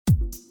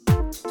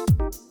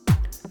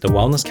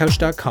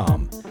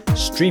thewellnesscouch.com,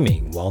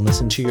 streaming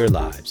wellness into your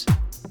lives.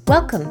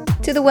 Welcome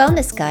to the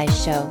Wellness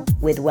Guys Show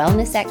with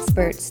wellness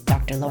experts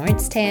Dr.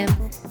 Lawrence Tam,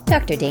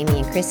 Dr.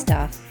 Damian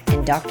Kristof,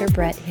 and Dr.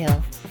 Brett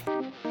Hill.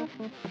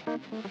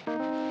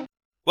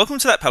 Welcome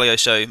to That Paleo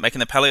Show, making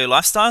the paleo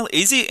lifestyle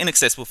easy and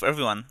accessible for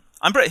everyone.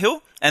 I'm Brett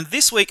Hill, and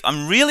this week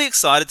I'm really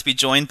excited to be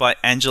joined by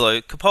Angelo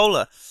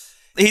Coppola.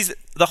 He's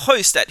the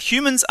host at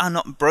Humans Are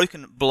Not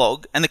Broken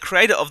blog and the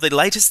creator of the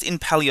Latest in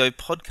Paleo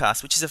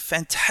podcast, which is a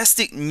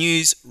fantastic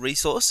news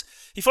resource.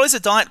 He follows a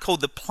diet called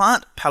the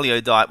Plant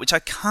Paleo Diet, which I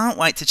can't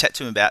wait to chat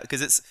to him about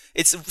because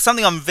it's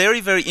something I'm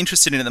very, very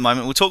interested in at the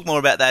moment. We'll talk more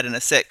about that in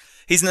a sec.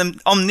 He's an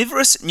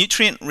omnivorous,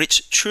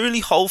 nutrient-rich, truly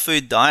whole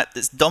food diet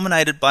that's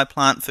dominated by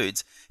plant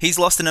foods. He's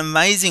lost an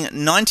amazing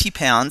 90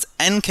 pounds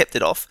and kept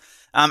it off.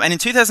 And in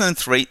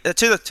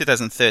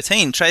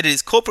 2013, traded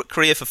his corporate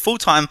career for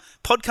full-time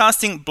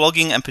podcasting,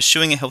 blogging, and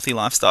pursuing a healthy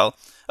lifestyle.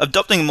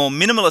 Adopting a more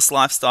minimalist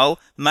lifestyle,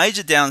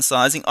 major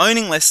downsizing,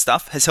 owning less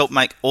stuff has helped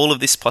make all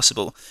of this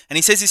possible. And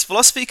he says his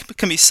philosophy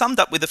can be summed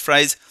up with the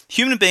phrase,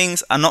 human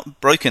beings are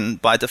not broken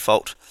by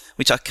default,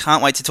 which I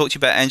can't wait to talk to you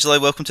about. Angelo,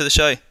 welcome to the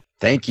show.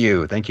 Thank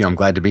you. I'm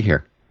glad to be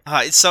here.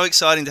 It's so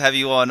exciting to have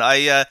you on.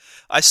 I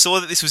saw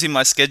that this was in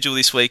my schedule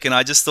this week, and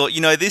I just thought,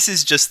 this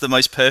is just the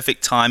most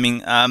perfect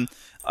timing.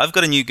 I've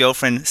got a new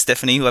girlfriend,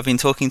 Stephanie, who I've been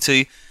talking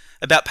to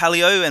about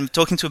paleo and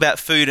talking to about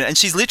food, and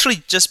she's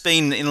literally just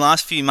been in the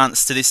last few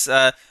months to this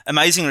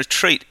amazing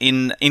retreat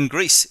in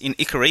Greece, in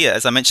Ikaria,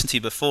 as I mentioned to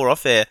you before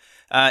off air,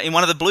 in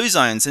one of the blue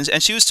zones,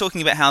 and she was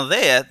talking about how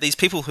there, these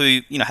people who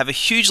have a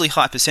hugely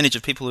high percentage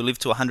of people who live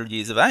to 100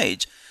 years of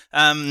age,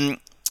 they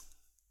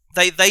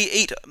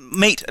eat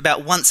meat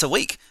about once a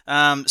week.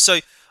 So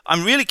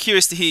I'm really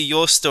curious to hear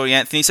your story,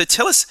 Anthony. So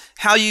tell us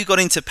how you got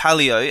into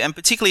paleo and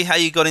particularly how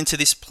you got into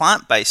this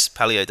plant-based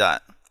paleo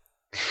diet.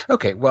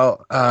 Okay,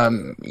 well,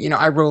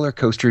 I roller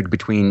coastered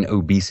between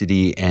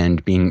obesity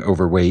and being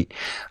overweight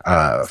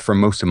for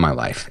most of my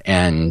life.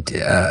 And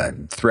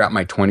throughout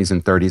my 20s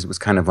and 30s, it was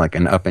kind of like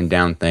an up and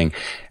down thing.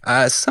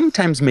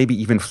 Sometimes maybe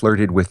even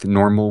flirted with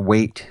normal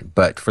weight,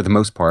 but for the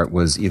most part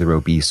was either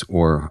obese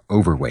or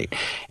overweight.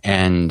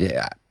 And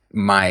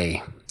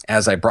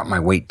as I brought my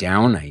weight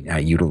down, I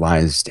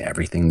utilized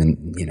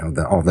everything,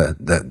 all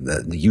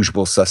the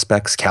usual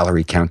suspects,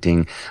 calorie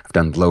counting. I've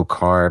done low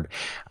carb.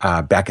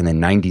 Back in the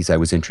 90s, I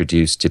was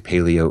introduced to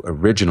paleo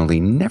originally.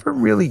 Never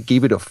really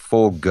gave it a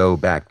full go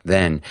back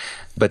then.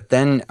 But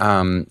then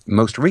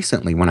most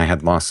recently, when I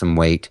had lost some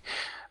weight,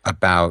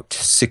 about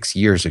 6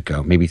 years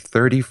ago, maybe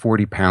 30,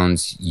 40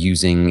 pounds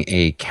using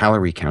a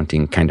calorie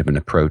counting kind of an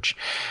approach,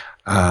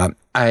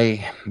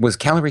 I was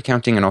calorie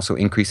counting and also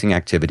increasing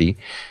activity.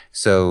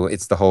 So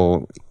it's the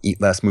whole eat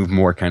less, move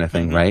more kind of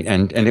thing, right?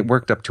 And it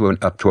worked up to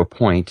a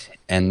point,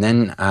 and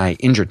then I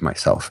injured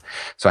myself.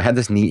 So I had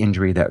this knee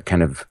injury that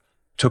kind of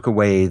took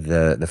away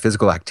the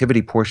physical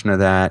activity portion of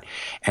that.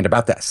 And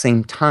about that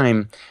same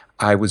time,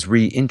 I was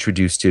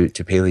reintroduced to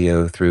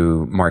paleo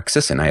through Mark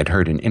Sisson. I had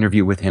heard an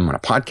interview with him on a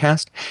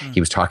podcast. He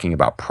was talking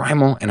about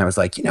primal, and I was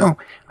like,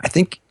 I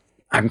think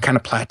I'm kind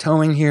of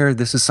plateauing here.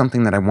 This is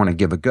something that I want to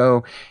give a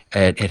go.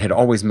 It had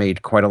always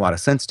made quite a lot of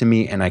sense to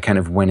me, and I kind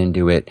of went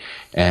into it,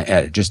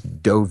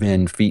 just dove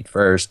in feet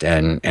first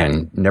and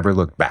never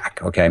looked back,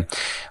 okay?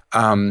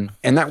 And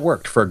that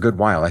worked for a good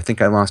while. I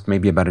think I lost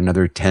maybe about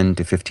another 10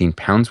 to 15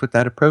 pounds with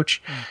that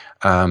approach.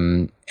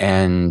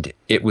 And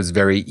it was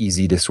very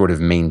easy to sort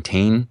of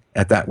maintain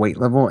at that weight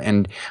level.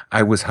 And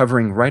I was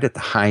hovering right at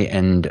the high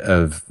end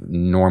of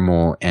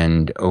normal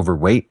and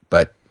overweight,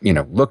 but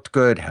looked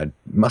good, had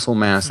muscle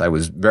mass. I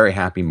was very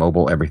happy,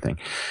 mobile, everything.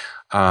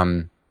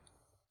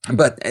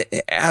 But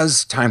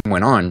as time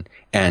went on,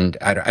 and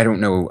I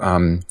don't know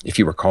if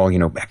you recall,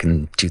 back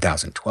in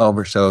 2012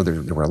 or so,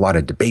 there were a lot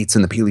of debates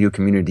in the paleo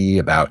community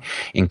about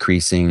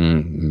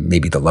increasing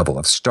maybe the level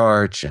of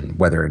starch and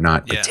whether or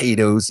not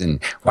potatoes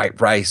and white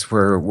rice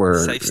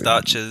were safe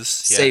starches.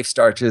 Safe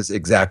starches,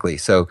 exactly.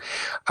 So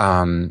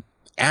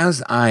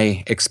as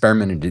I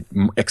experimented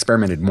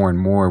more and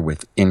more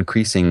with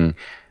increasing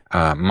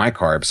my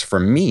carbs, for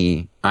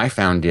me, I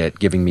found it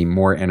giving me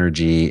more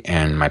energy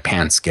and my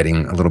pants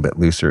getting a little bit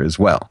looser as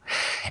well.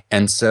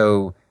 And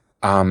so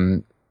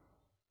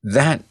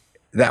that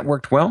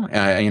worked well.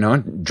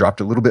 Dropped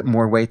a little bit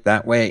more weight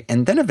that way.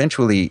 And then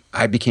eventually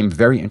I became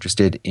very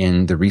interested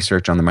in the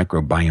research on the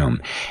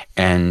microbiome.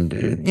 And,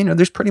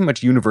 there's pretty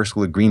much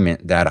universal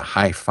agreement that a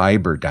high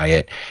fiber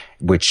diet,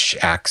 which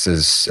acts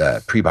as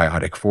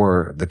prebiotic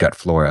for the gut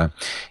flora,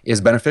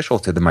 is beneficial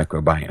to the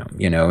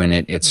microbiome,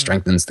 and it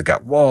strengthens the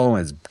gut wall,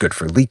 is good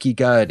for leaky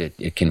gut.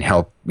 It can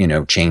help,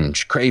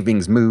 change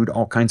cravings, mood,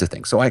 all kinds of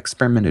things. So I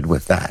experimented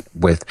with that,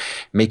 with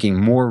making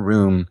more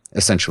room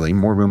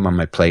on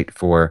my plate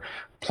for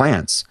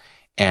plants.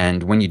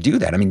 And when you do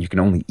that, you can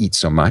only eat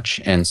so much.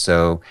 And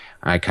so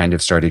I kind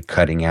of started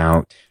cutting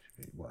out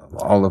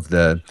all of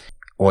the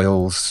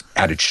oils,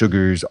 added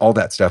sugars, all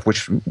that stuff,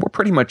 which were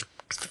pretty much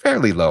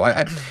fairly low.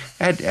 I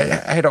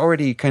had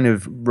already kind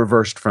of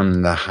reversed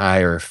from the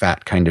higher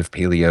fat kind of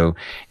paleo,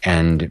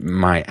 and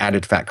my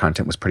added fat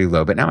content was pretty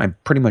low. But now I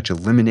pretty much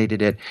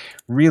eliminated it,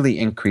 really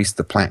increased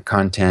the plant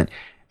content.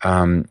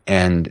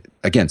 And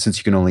again, since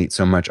you can only eat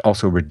so much,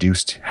 also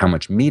reduced how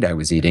much meat I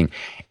was eating.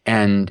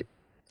 And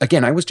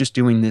again, I was just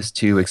doing this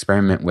to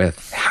experiment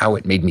with how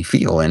it made me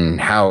feel and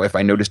how, if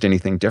I noticed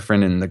anything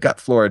different in the gut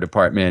flora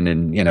department,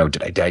 and,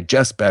 did I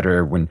digest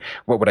better?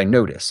 What would I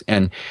notice?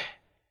 And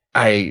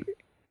I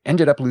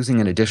ended up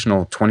losing an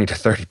additional 20 to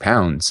 30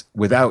 pounds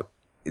without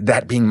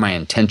that being my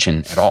intention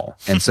at all.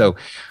 And so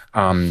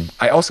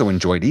I also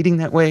enjoyed eating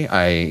that way.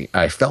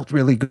 I felt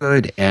really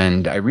good.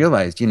 And I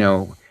realized,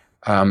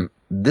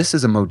 this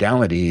is a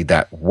modality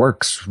that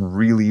works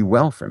really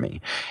well for me.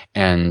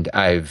 And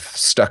I've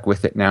stuck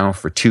with it now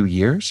for 2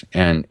 years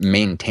and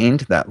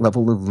maintained that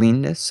level of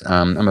leanness.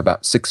 I'm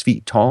about 6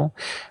 feet tall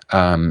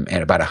and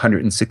about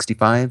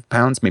 165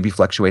 pounds, maybe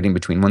fluctuating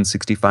between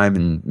 165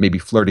 and maybe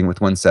flirting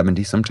with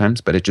 170 sometimes,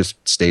 but it just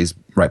stays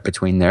right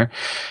between there.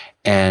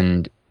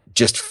 And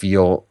just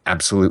feel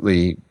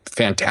absolutely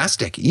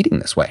fantastic eating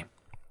this way.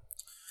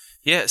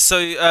 Yeah,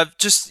 so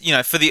just,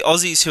 for the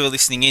Aussies who are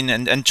listening in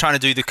and trying to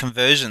do the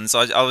conversions,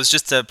 I was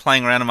just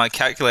playing around on my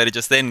calculator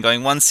just then,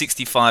 going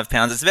 165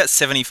 pounds. It's about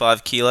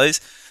 75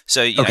 kilos.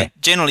 So,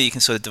 generally you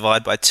can sort of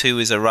divide by 2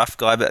 is a rough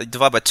guide, but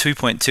divide by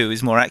 2.2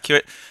 is more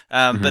accurate.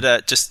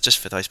 But just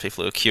for those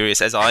people who are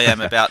curious, as I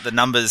am, about the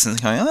numbers and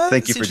going,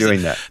 thank you for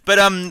doing that. But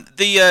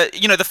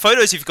the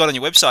photos you've got on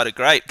your website are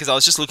great, because I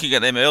was just looking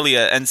at them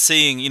earlier and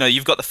seeing,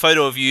 you've got the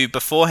photo of you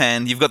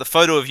beforehand, you've got the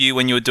photo of you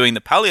when you were doing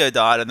the paleo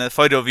diet, and the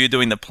photo of you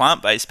doing the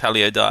plant-based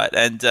paleo diet,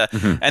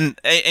 and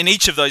in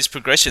each of those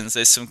progressions,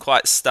 there's some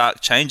quite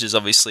stark changes,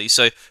 obviously.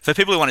 So for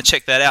people who want to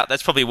check that out,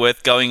 that's probably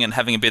worth going and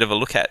having a bit of a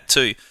look at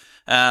too.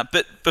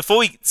 But before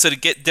we sort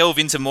of delve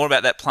into more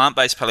about that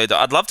plant-based paleo diet,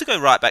 I'd love to go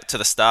right back to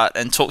the start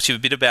and talk to you a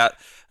bit about,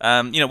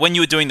 when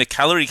you were doing the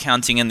calorie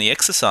counting and the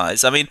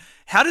exercise. I mean,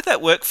 how did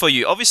that work for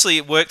you? Obviously,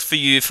 it worked for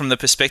you from the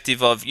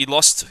perspective of you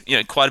lost,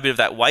 quite a bit of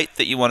that weight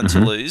that you wanted to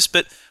lose.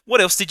 But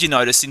what else did you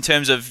notice in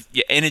terms of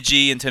your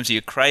energy, in terms of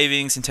your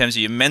cravings, in terms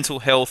of your mental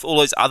health, all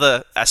those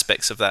other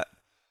aspects of that?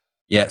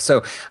 Yeah,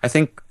 so I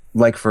think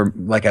like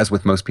as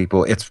with most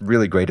people, it's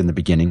really great in the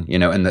beginning,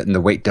 and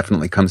the weight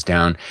definitely comes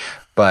down,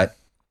 but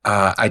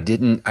I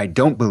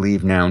don't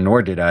believe now,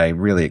 nor did I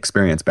really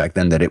experience back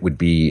then, that it would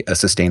be a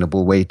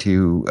sustainable way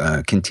to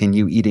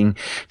continue eating,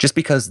 just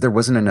because there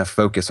wasn't enough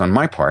focus on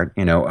my part,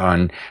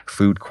 on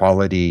food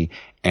quality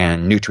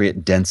and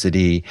nutrient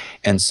density.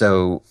 And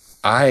so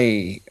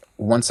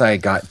once I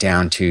got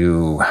down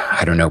to,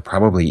 I don't know,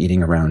 probably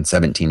eating around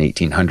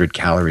 1,800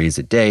 calories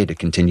a day to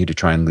continue to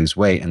try and lose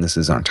weight, and this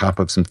is on top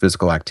of some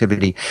physical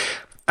activity,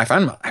 I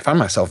found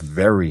myself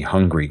very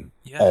hungry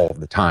all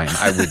the time.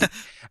 I would...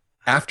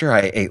 After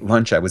I ate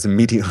lunch, I was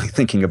immediately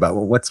thinking about,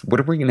 well, what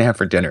are we going to have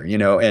for dinner?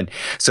 And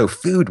so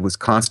food was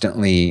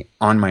constantly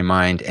on my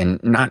mind,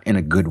 and not in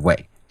a good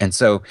way. And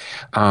so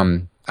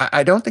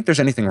I don't think there's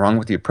anything wrong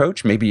with the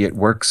approach. Maybe it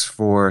works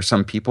for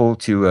some people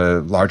to a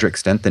larger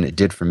extent than it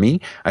did for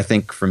me. I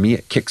think for me,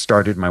 it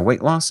kickstarted my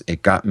weight loss.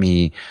 It got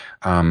me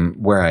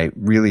where I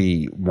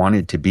really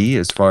wanted to be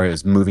as far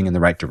as moving in the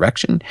right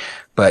direction.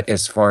 But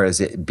as far as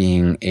it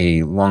being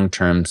a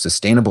long-term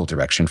sustainable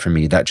direction for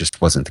me, that just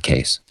wasn't the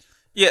case.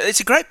 Yeah, it's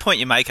a great point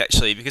you make,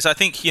 actually, because I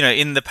think,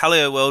 in the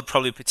paleo world,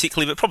 probably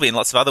particularly, but probably in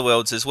lots of other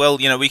worlds as well,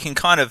 we can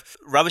kind of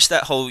rubbish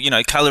that whole,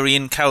 calorie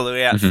in,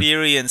 calorie out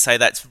theory and say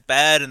that's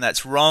bad and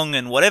that's wrong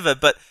and whatever.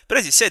 But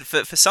as you said,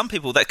 for some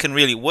people, that can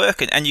really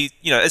work. And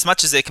as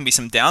much as there can be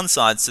some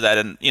downsides to that,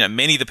 and,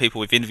 many of the people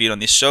we've interviewed on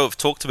this show have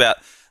talked about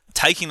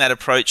taking that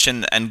approach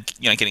and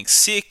getting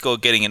sick or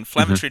getting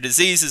inflammatory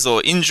diseases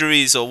or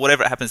injuries or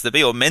whatever it happens to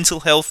be, or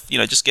mental health,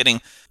 just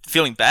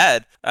feeling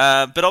bad.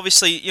 But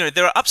obviously,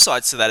 there are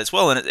upsides to that as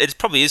well, and it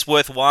probably is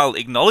worthwhile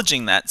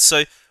acknowledging that.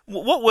 So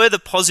what were the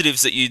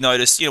positives that you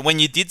noticed, when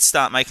you did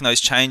start making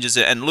those changes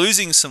and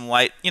losing some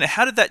weight?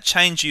 How did that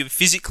change you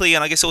physically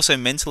and I guess also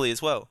mentally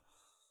as well?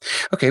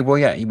 Okay, well,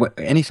 yeah,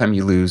 anytime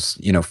you lose,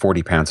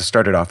 40 pounds, I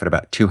started off at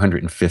about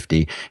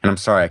 250, and I'm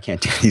sorry, I can't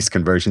do these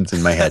conversions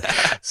in my head.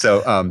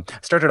 So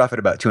started off at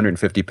about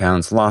 250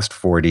 pounds, lost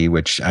 40,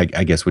 which I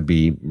guess would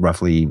be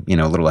roughly,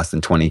 a little less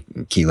than 20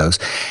 kilos.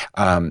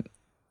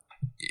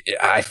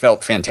 I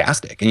felt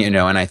fantastic, and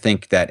I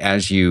think that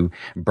as you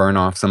burn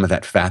off some of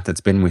that fat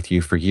that's been with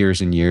you for years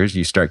and years,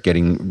 you start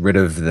getting rid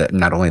of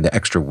not only the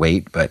extra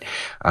weight, but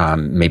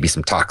maybe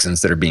some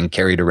toxins that are being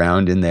carried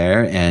around in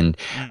there, and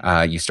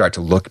you start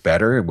to look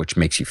better, which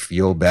makes you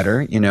feel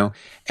better,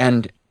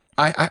 And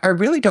I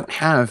really don't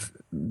have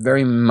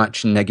very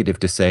much negative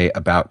to say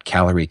about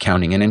calorie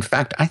counting, and in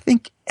fact, I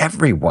think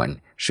everyone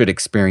should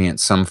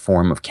experience some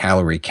form of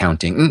calorie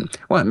counting.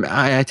 Well,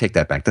 I take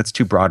that back. That's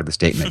too broad of a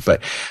statement.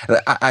 But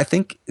I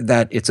think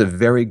that it's a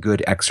very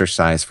good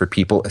exercise for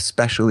people,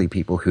 especially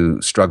people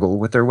who struggle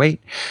with their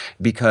weight,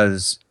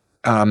 because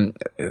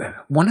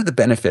one of the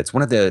benefits,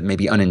 one of the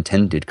maybe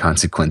unintended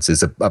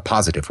consequences, a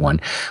positive one,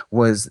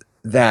 was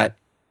that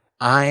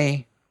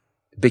I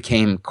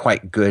became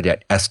quite good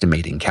at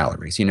estimating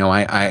calories.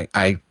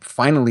 I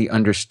finally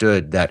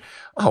understood that,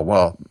 oh,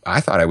 well,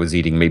 I thought I was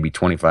eating maybe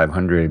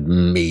 2,500,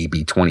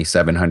 maybe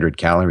 2,700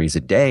 calories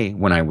a day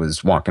when I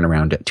was walking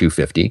around at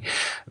 250.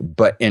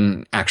 But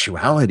in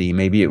actuality,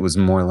 maybe it was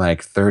more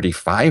like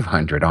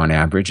 3,500 on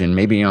average. And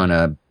maybe on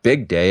a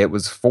big day, it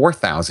was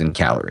 4,000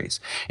 calories.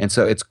 And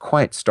so it's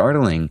quite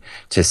startling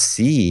to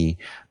see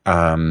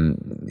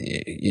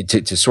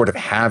to sort of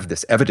have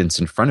this evidence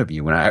in front of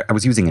you. When I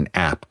was using an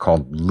app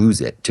called Lose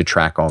It to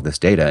track all this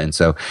data. And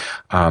so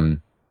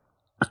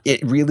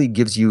it really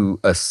gives you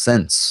a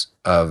sense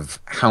of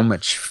how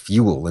much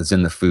fuel is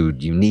in the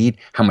food you need,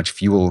 how much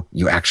fuel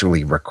you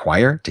actually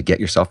require to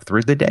get yourself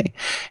through the day.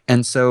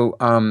 And so,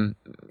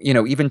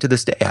 even to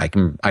this day, I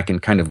can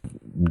kind of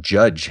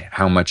judge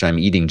how much I'm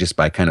eating just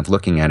by kind of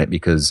looking at it,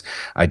 because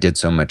I did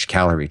so much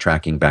calorie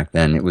tracking back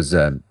then. It was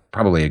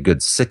probably a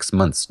good 6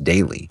 months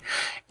daily.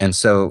 And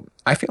so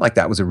I feel like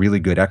that was a really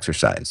good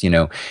exercise.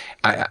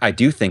 I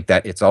do think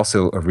that it's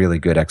also a really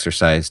good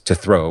exercise to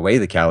throw away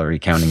the calorie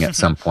counting at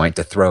some point,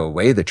 to throw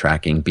away the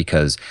tracking,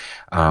 because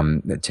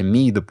to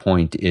me, the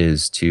point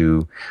is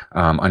to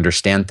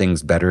understand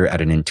things better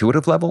at an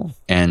intuitive level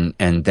and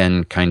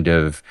then kind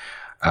of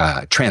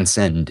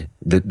transcend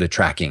the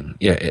tracking,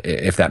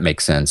 if that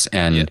makes sense.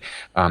 And,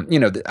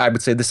 I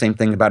would say the same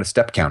thing about a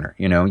step counter.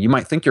 You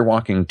might think you're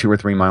walking 2 or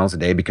 3 miles a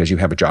day because you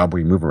have a job where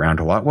you move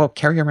around a lot. Well,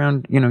 carry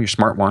around, your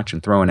smartwatch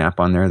and throw an app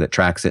on there that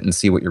tracks it and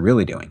see what you're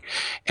really doing.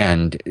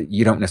 And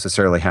you don't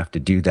necessarily have to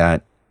do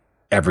that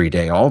every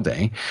day, all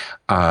day.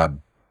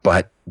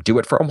 But do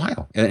it for a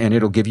while, and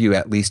it'll give you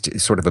at least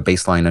sort of a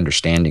baseline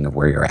understanding of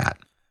where you're at.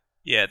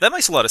 Yeah, that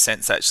makes a lot of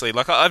sense, actually.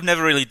 Like, I've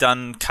never really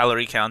done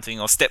calorie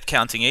counting or step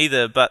counting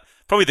either, but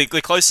probably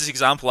the closest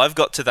example I've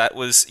got to that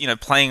was,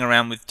 playing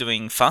around with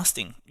doing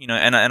fasting,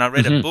 and I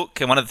read a book,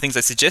 and one of the things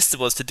they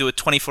suggested was to do a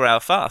 24-hour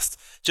fast,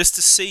 just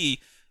to see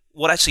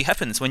what actually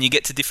happens when you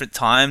get to different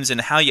times and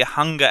how your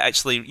hunger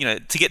actually,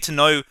 to get to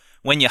know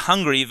when you're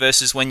hungry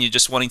versus when you're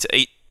just wanting to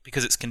eat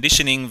because it's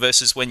conditioning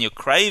versus when you're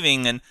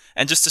craving, and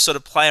just to sort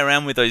of play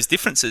around with those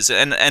differences.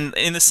 And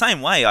in the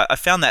same way, I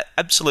found that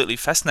absolutely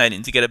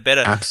fascinating to get a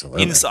better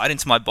insight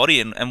into my body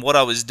and what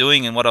I was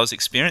doing and what I was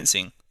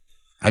experiencing.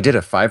 I did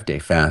a 5-day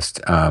fast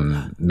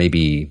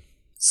maybe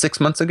 6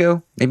 months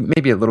ago,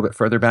 maybe a little bit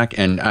further back,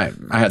 and I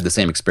had the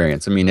same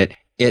experience. I mean,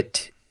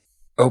 it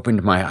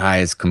opened my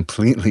eyes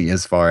completely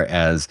as far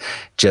as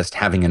just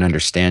having an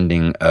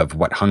understanding of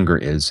what hunger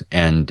is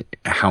and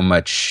how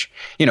much,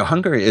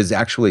 hunger is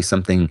actually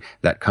something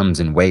that comes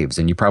in waves.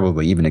 And you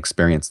probably even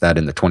experienced that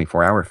in the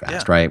 24-hour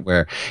fast, right?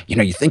 Where,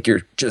 you think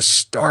you're just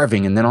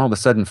starving and then all of a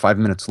sudden 5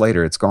 minutes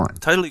later, it's gone.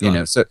 Totally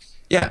gone. So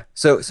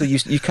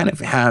you kind of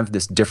have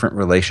this different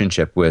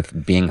relationship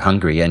with being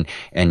hungry,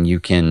 and you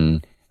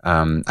can,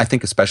 I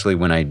think especially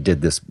when I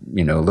did this,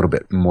 a little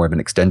bit more of an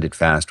extended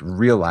fast,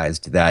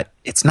 realized that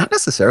it's not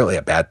necessarily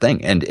a bad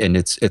thing, and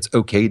it's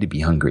okay to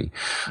be hungry.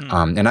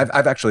 And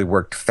I've actually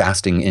worked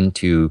fasting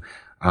into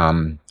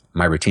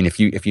my routine. If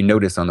you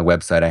notice on the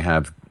website, I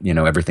have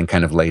everything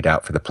kind of laid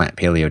out for the plant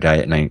paleo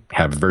diet, and I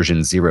have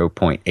version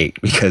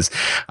 0.8 because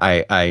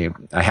I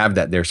have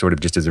that there sort of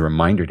just as a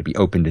reminder to be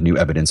open to new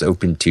evidence,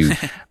 open to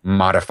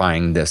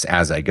modifying this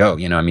as I go.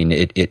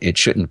 It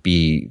shouldn't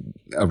be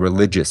a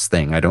religious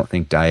thing. I don't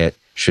think diet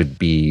should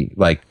be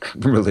like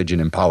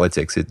religion and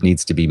politics. It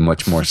needs to be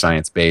much more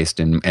science-based,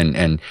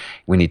 and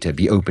we need to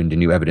be open to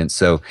new evidence.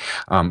 So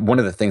one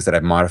of the things that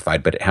I've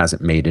modified, but it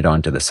hasn't made it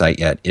onto the site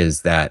yet,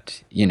 is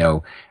that,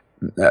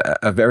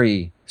 a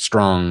very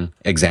strong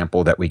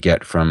example that we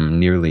get from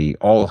nearly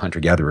all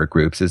hunter-gatherer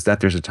groups is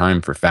that there's a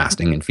time for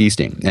fasting and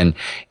feasting. And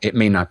it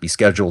may not be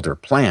scheduled or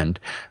planned,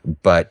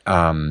 but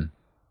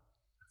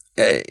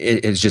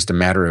it is just a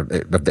matter of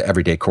the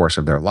everyday course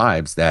of their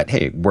lives that,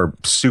 hey, we're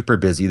super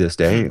busy this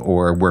day,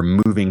 or we're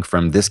moving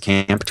from this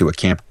camp to a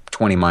camp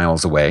 20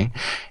 miles away,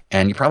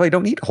 and you probably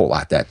don't eat a whole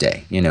lot that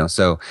day,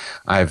 So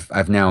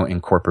I've now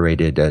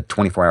incorporated a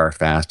 24-hour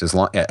fast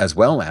as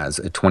well as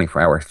a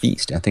 24-hour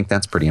feast. I think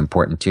that's pretty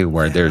important too,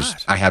 where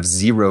I have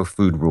 0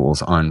 food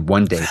rules on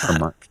 1 day per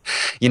month,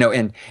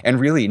 and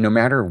really, no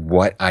matter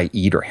what I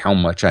eat or how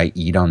much I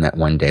eat on that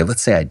 1 day,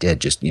 let's say I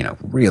did just,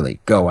 really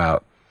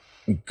go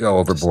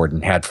overboard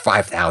and had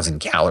 5,000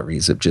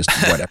 calories of just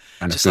whatever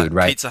kind of food, like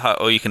right? Pizza Hut,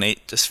 all you can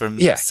eat just from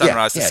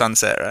sunrise to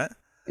sunset, right?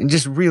 And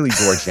just really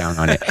gorge down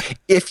on it.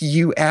 If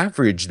you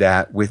average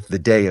that with the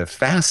day of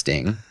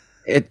fasting,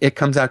 it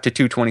comes out to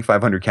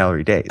 2,500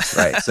 calorie days,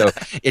 right? So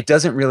it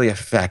doesn't really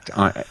affect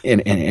on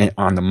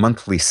the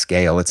monthly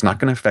scale. It's not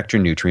going to affect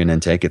your nutrient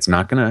intake. It's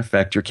not going to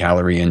affect your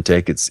calorie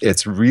intake.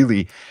 It's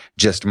really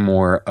just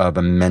more of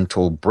a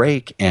mental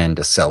break and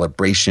a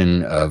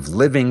celebration of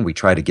living. We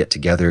try to get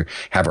together,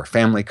 have our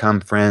family come,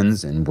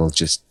 friends, and we'll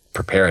just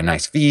prepare a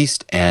nice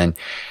feast. And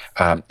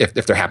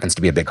if there happens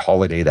to be a big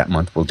holiday that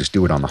month, we'll just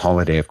do it on the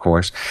holiday, of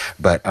course.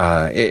 But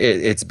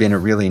it's been a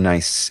really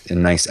nice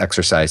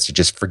exercise to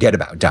just forget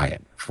about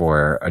diet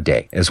for a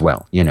day as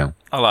well,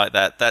 I like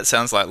that. That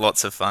sounds like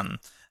lots of fun.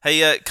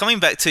 Hey, coming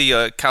back to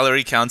your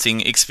calorie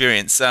counting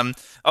experience, I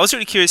was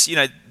really curious,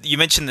 you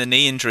mentioned the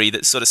knee injury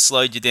that sort of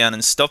slowed you down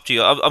and stopped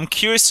you. I'm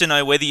curious to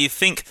know whether you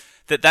think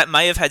that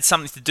may have had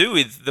something to do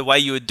with the way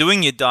you were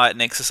doing your diet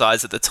and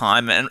exercise at the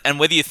time, and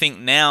whether you think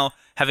now,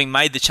 having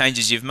made the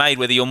changes you've made,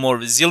 whether you're more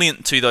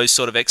resilient to those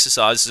sort of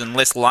exercises and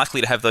less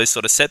likely to have those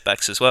sort of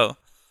setbacks as well.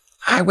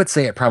 I would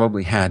say it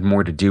probably had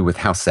more to do with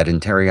how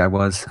sedentary I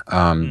was.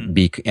 And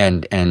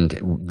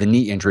the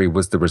knee injury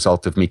was the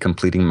result of me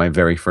completing my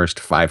very first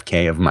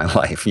 5K of my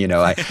life.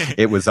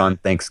 It was on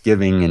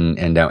Thanksgiving,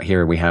 and out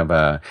here we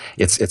have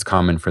it's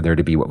common for there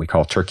to be what we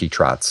call turkey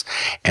trots.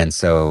 And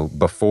so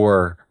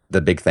before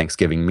the big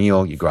Thanksgiving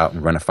meal, you go out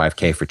and run a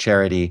 5K for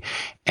charity.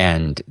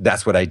 And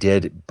that's what I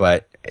did.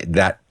 But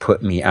that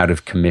put me out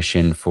of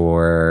commission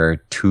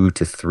for 2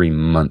 to 3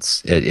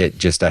 months.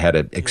 I had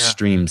an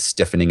extreme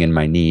stiffening in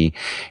my knee,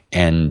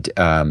 and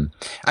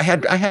I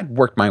had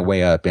worked my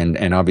way up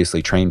and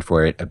obviously trained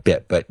for it a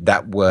bit, but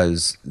that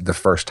was the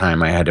first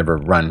time I had ever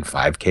run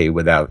 5K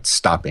without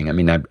stopping. I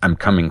mean, I'm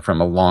coming from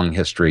a long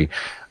history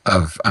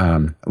of,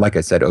 like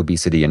I said,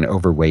 obesity and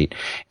overweight,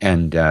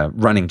 and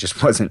running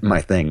just wasn't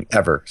my thing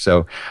ever.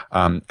 So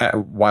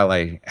while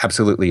I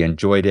absolutely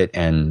enjoyed it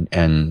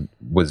and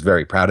was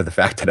very proud of the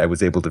fact that I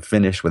was able to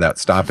finish without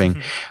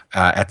stopping,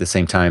 at the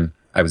same time,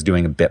 I was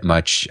doing a bit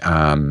much.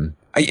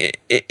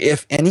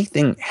 If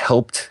anything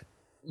helped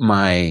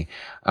my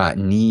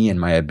knee and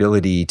my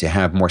ability to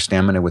have more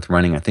stamina with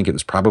running, I think it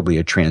was probably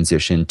a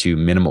transition to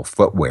minimal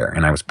footwear.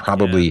 And I was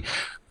probably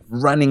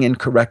running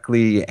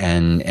incorrectly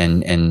and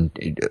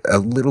a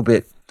little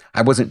bit,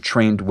 I wasn't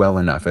trained well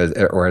enough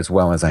or as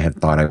well as I had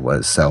thought I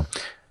was. So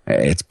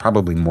it's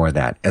probably more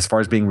that. As far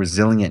as being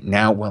resilient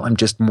now, well, I'm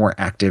just more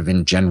active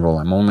in general.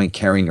 I'm only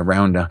carrying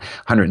around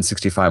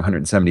 165,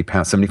 170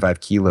 pounds, 75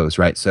 kilos,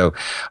 right? So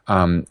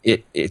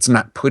it's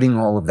not putting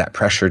all of that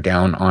pressure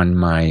down on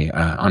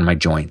my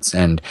joints.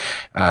 And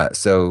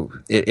so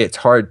it's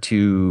hard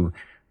to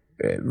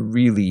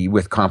really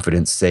with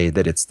confidence say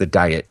that it's the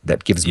diet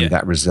that gives me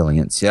that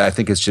resilience. I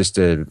think it's just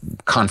a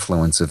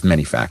confluence of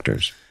many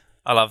factors.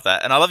 I love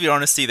that. And I love your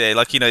honesty there.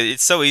 Like,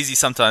 it's so easy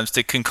sometimes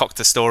to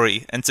concoct a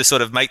story and to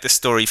sort of make the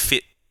story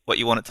fit what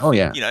you want it to fit. Oh,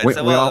 yeah. It must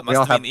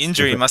have been the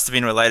injury, it must have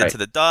been related to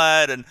the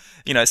diet. And,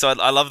 so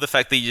I love the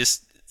fact that you're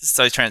just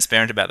so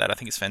transparent about that. I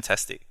think it's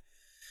fantastic.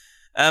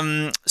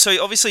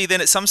 So obviously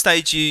then at some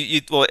stage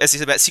well, as you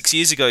said, about 6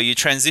 years ago, you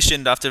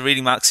transitioned after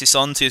reading Mark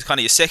Sisson to kind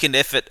of your second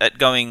effort at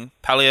going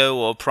paleo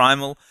or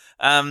primal.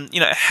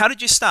 How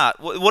did you start?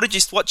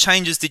 What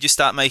changes did you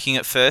start making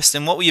at first,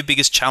 and what were your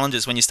biggest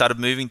challenges when you started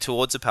moving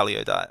towards a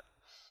paleo diet?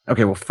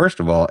 Okay, well, first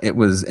of all, it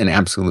was an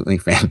absolutely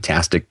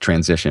fantastic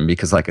transition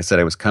because, like I said,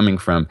 I was coming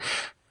from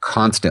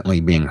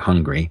constantly being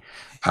hungry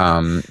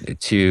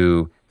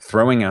to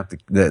throwing out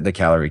the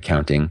calorie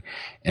counting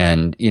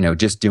and,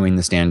 just doing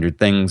the standard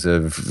things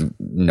of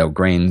no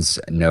grains,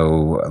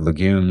 no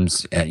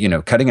legumes,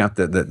 cutting out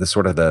the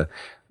sort of the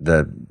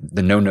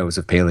no-nos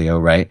of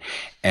paleo, right?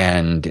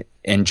 And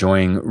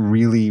enjoying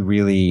really,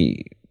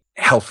 really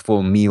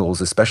healthful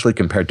meals, especially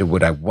compared to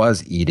what I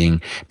was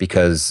eating,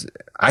 because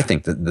I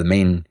think that the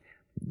main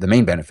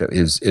benefit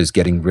is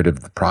getting rid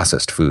of the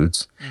processed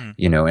foods,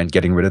 and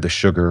getting rid of the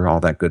sugar, all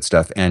that good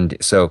stuff. And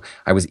so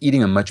I was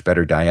eating a much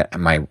better diet.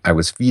 I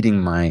was feeding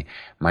my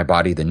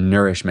body the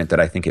nourishment that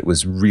I think it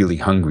was really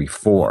hungry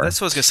for. That's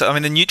what I was going to say. I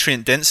mean, the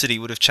nutrient density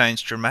would have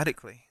changed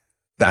dramatically.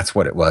 That's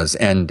what it was.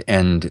 And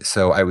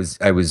so I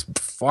was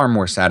far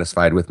more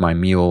satisfied with my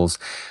meals.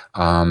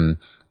 And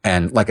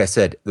like I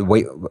said, the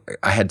weight,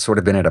 I had sort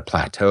of been at a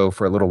plateau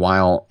for a little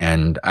while,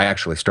 and I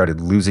actually started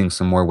losing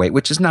some more weight,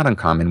 which is not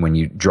uncommon when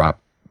you drop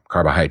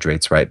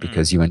carbohydrates, right?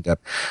 Because you end up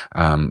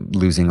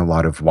losing a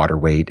lot of water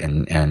weight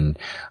and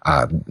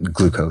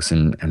glucose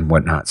and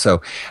whatnot.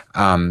 So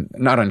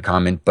not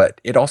uncommon, but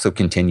it also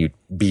continued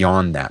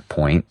beyond that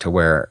point to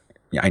where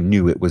I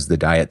knew it was the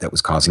diet that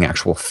was causing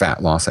actual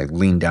fat loss. I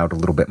leaned out a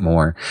little bit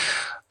more.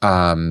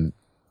 And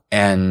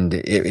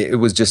it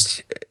was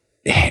just,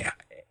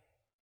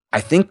 I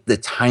think the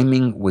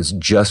timing was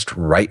just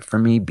right for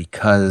me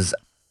because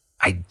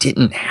I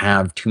didn't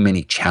have too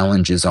many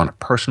challenges on a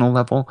personal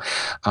level.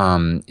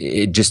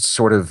 It just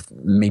sort of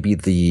maybe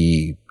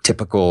the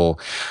typical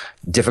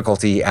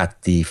difficulty at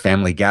the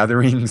family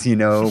gatherings,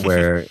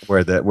 where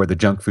the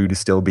junk food is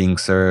still being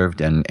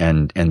served and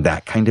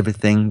that kind of a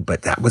thing.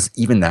 But that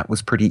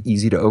was pretty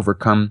easy to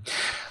overcome.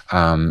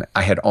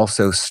 I had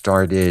also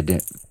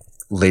started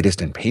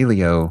Latest in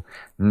Paleo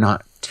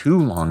not too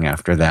long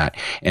after that.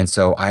 And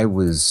so I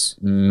was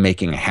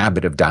making a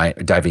habit of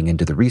diving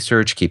into the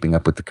research, keeping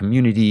up with the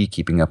community,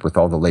 keeping up with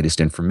all the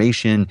latest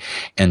information.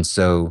 And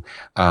so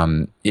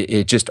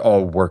it just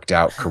all worked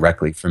out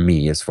correctly for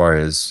me as far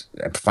as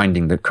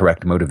finding the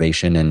correct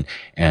motivation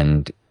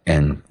and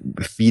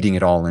feeding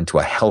it all into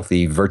a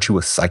healthy,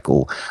 virtuous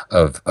cycle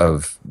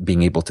of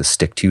being able to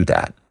stick to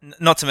that.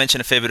 Not to mention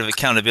a fair bit of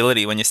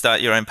accountability when you start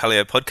your own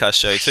paleo podcast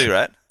show too,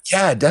 right?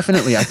 Yeah,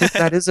 definitely. I think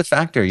that is a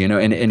factor,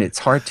 and it's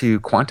hard to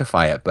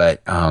quantify it,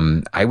 but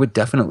I would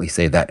definitely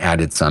say that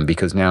added some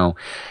because now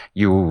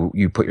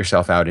you put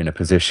yourself out in a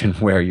position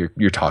where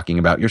you're talking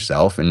about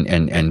yourself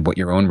and what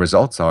your own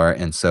results are,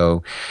 and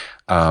so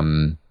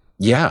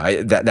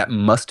yeah, that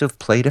must have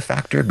played a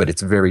factor, but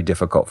it's very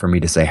difficult for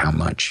me to say how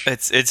much.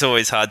 It's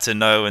always hard to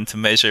know and to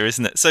measure,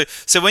 isn't it?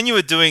 So when you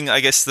were doing, I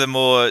guess, the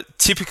more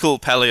typical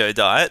paleo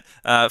diet,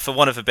 for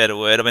want of a better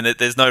word, I mean,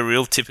 there's no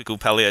real typical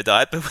paleo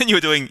diet, but when you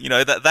were doing,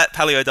 that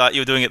paleo diet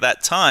you were doing at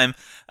that time,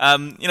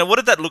 what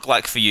did that look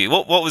like for you?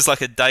 What was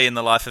like a day in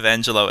the life of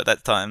Angelo at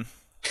that time?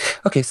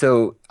 Okay,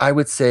 so I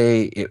would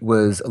say it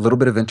was a little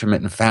bit of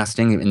intermittent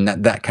fasting, and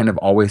that kind of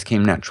always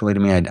came naturally to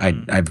me.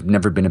 I've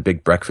never been a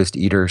big breakfast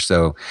eater,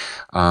 so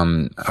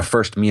a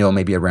first meal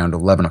maybe around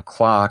 11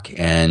 o'clock,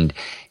 and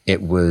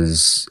it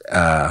was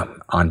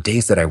on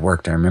days that I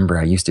worked. I remember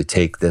I used to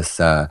take this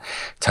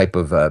type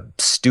of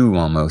stew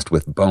almost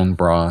with bone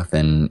broth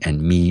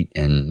and meat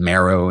and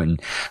marrow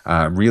and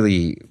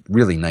really,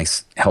 really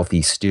nice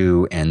healthy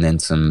stew, and then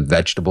some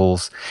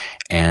vegetables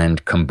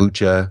and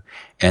kombucha.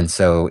 And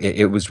so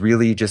it was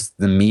really just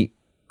the meat,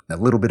 a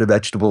little bit of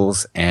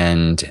vegetables,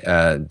 and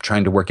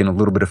trying to work in a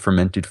little bit of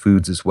fermented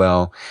foods as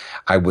well.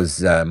 I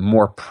was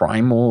more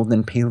primal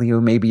than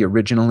paleo maybe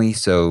originally,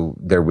 so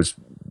there was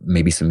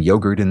maybe some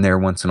yogurt in there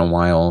once in a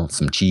while,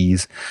 some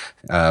cheese.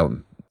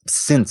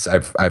 Since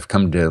I've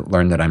come to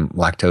learn that I'm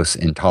lactose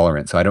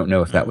intolerant, so I don't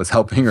know if that was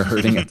helping or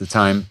hurting at the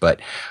time,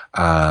 but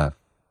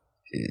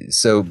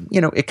so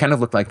it kind of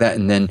looked like that,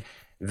 and then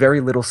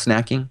very little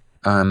snacking.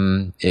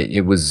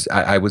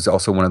 I was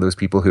also one of those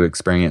people who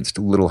experienced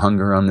little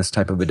hunger on this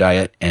type of a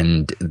diet,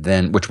 and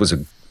then, which was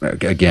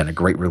again a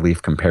great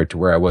relief compared to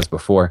where I was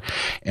before.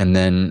 And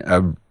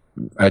then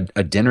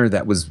a dinner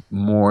that was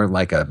more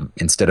like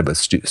instead of a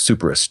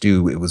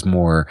stew, it was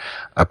more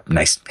a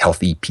nice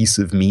healthy piece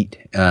of meat,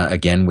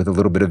 again with a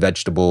little bit of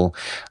vegetable,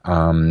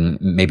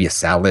 maybe a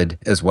salad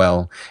as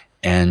well.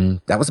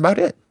 And that was about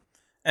it.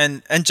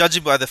 And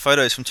judging by the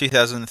photos from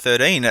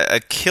 2013,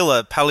 a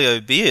killer paleo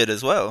beard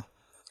as well.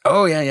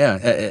 Oh, yeah.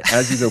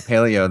 As you go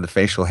paleo, the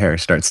facial hair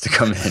starts to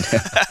come in.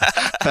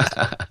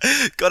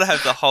 Got to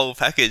have the whole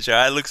package,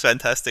 right? It looks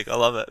fantastic. I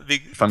love it.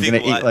 If I'm going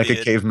to eat like beard.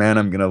 A caveman,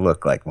 I'm going to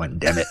look like one,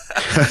 damn it.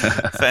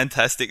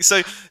 Fantastic.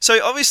 So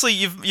obviously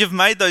you've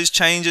made those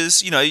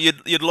changes.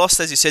 You'd lost,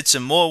 as you said,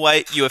 some more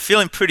weight. You were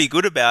feeling pretty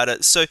good about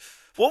it. So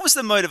what was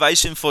the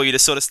motivation for you to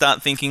sort of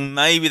start thinking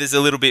maybe there's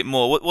a little bit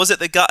more? Was it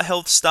the gut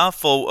health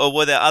stuff, or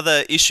were there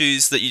other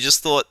issues that you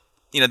just thought,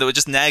 that were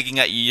just nagging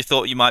at you? You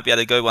thought you might be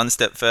able to go one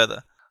step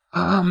further?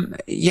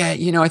 Yeah,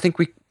 I think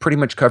we pretty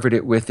much covered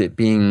it with it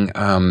being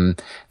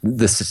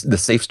the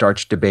safe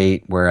starch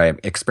debate, where I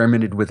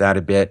experimented with that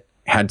a bit,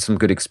 had some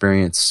good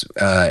experience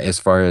as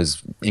far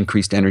as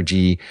increased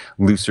energy,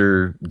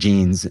 looser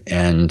jeans,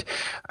 and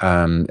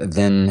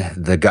then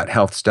the gut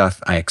health stuff.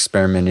 I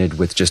experimented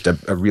with just a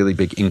really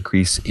big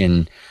increase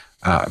in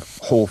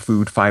whole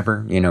food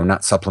fiber,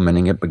 not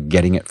supplementing it, but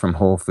getting it from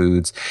whole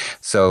foods.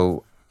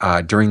 So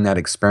during that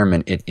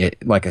experiment,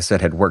 it, like I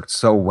said, had worked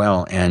so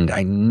well, and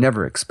I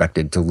never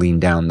expected to lean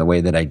down the way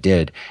that I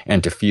did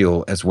and to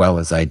feel as well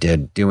as I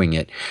did doing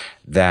it,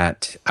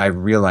 that I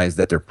realized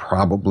that there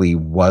probably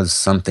was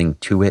something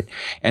to it.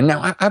 And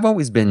now I've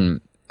always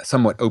been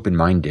somewhat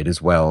open-minded as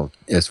well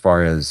as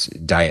far as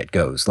diet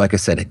goes. Like I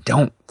said, I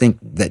don't think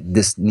that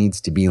this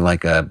needs to be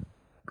like a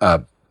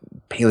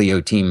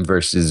paleo team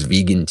versus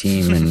vegan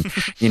team, and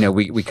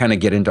we kind of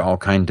get into all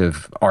kind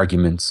of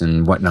arguments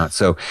and whatnot.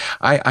 So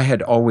I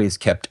had always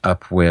kept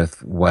up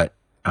with what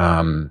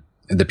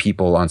the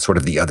people on sort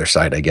of the other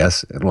side, I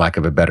guess, lack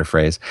of a better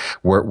phrase,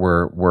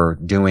 were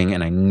doing,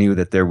 and I knew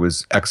that there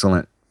was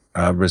excellent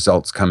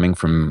results coming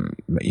from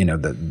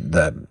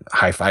the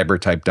high fiber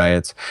type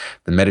diets.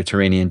 The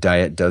Mediterranean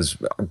diet does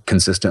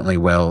consistently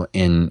well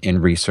in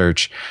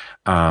research.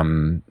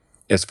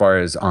 As far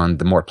as on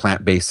the more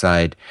plant-based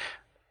side,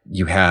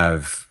 you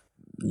have,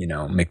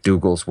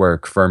 McDougall's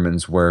work,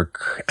 Furman's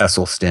work,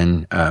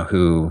 Esselstyn,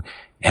 who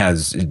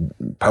has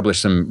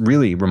published some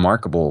really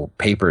remarkable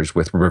papers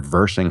with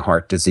reversing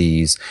heart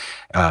disease.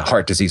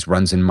 Heart disease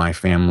runs in my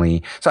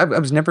family. So I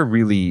was never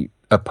really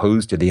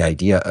opposed to the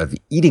idea of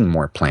eating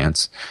more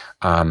plants.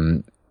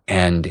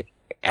 And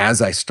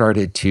as I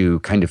started to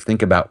kind of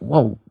think about,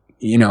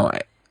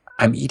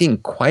 I'm eating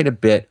quite a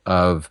bit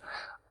of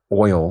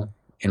oil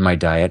in my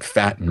diet,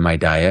 fat in my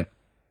diet.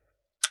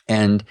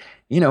 And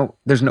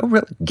there's no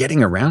real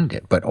getting around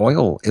it, but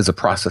oil is a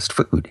processed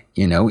food.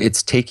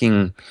 It's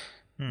taking,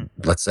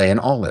 let's say, an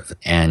olive,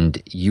 and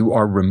you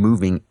are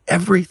removing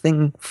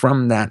everything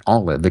from that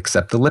olive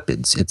except the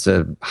lipids. It's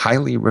a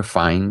highly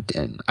refined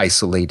and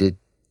isolated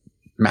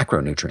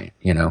macronutrient,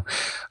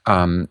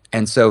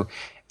 and so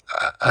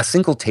a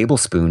single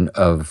tablespoon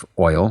of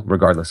oil,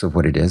 regardless of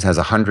what it is, has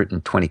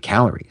 120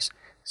 calories.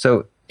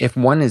 So if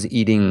one is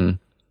eating,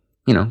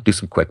 do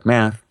some quick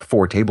math,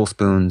 4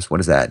 tablespoons, what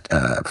is that?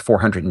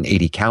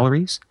 480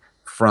 calories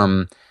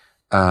from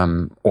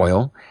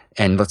oil.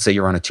 And let's say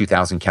you're on a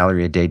 2,000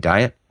 calorie a day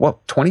diet.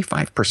 Well,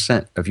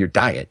 25% of your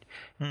diet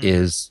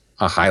is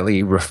a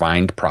highly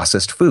refined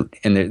processed food.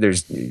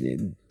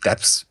 And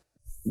that's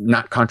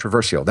not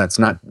controversial. That's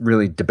not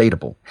really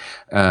debatable.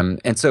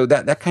 And so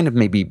that kind of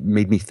maybe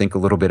made me think a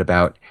little bit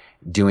about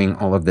doing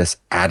all of this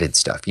added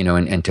stuff,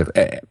 and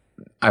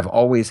I've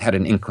always had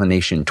an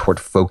inclination toward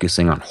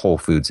focusing on whole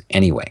foods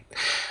anyway.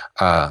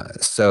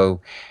 So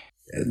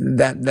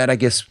that I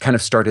guess kind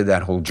of started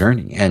that whole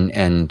journey.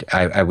 And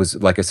I was,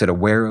 like I said,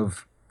 aware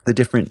of the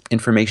different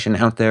information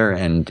out there.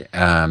 And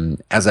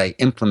as I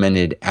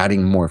implemented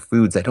adding more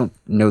foods, I don't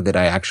know that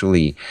I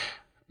actually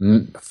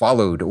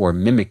followed or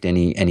mimicked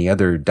any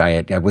other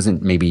diet. I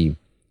wasn't maybe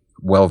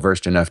well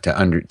versed enough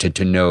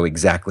to know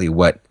exactly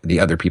what the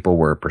other people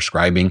were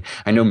prescribing.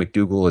 I know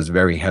McDougall is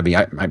very heavy.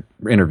 I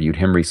interviewed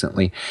him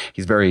recently.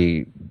 He's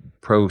very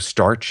pro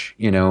starch,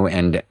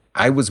 and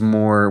I was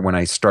more, when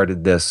I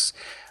started this,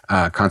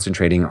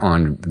 concentrating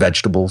on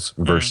vegetables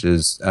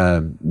versus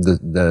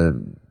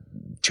the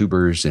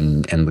tubers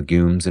and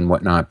legumes and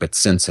whatnot, but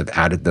since have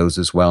added those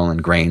as well,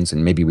 and grains,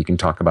 and maybe we can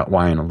talk about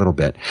why in a little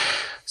bit.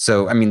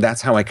 So, I mean,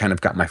 that's how I kind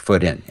of got my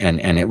foot in,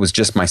 and it was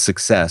just my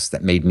success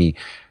that made me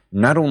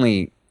not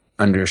only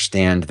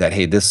understand that,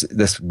 hey,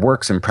 this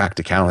works in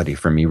practicality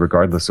for me,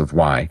 regardless of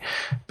why,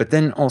 but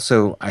then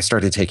also I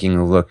started taking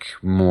a look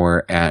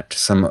more at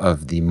some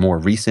of the more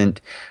recent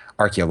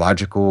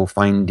archaeological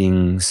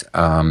findings,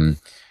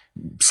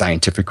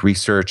 scientific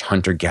research,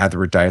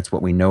 hunter-gatherer diets,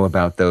 what we know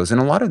about those.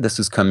 And a lot of this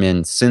has come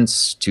in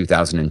since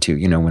 2002,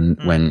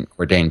 when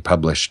Cordain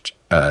published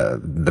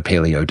the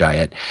paleo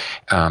diet,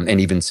 and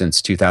even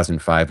since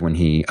 2005 when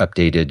he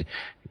updated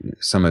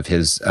some of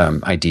his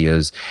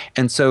ideas.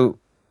 And so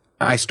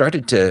I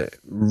started to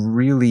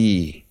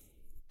really,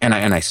 and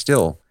I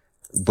still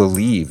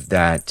believe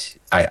that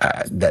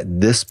that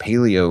this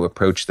paleo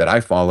approach that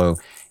I follow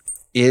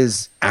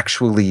is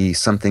actually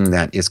something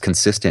that is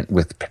consistent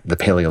with the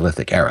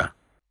Paleolithic era.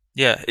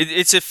 Yeah,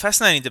 it's a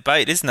fascinating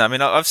debate, isn't it? I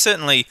mean, I've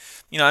certainly,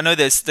 I know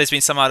there's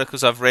been some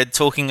articles I've read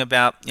talking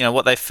about,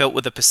 what they felt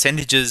were the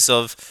percentages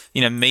of,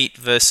 meat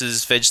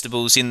versus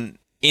vegetables in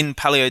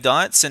paleo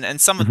diets,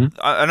 and some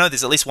I know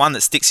there's at least one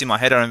that sticks in my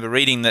head. I remember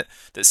reading that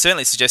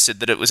certainly suggested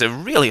that it was a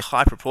really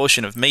high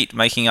proportion of meat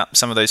making up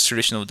some of those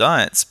traditional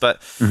diets.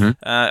 But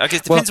I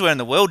guess it depends where in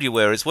the world you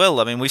were as well.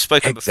 I mean, we've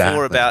spoken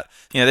before about,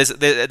 there's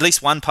at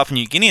least one Papua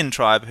New Guinean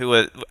tribe who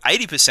are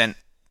 80%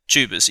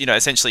 tubers,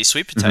 essentially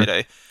sweet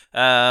potato.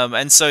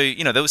 And so,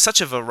 there was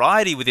such a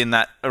variety within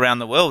that around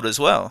the world as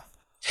well.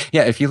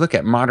 Yeah, if you look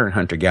at modern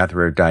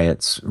hunter-gatherer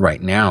diets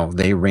right now,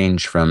 they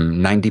range from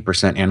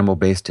 90%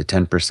 animal-based to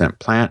 10%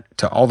 plant,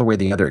 to all the way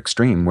the other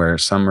extreme, where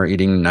some are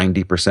eating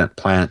 90%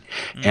 plant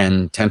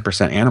and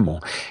 10%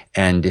 animal.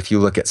 And if you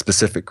look at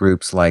specific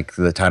groups like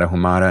the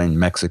Tarahumara in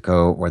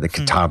Mexico or the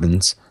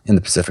Catawbans in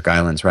the Pacific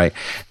Islands, right,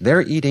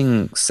 they're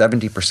eating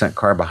 70%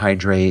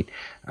 carbohydrate,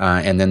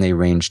 and then they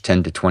range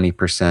 10 to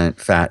 20%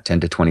 fat,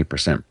 10 to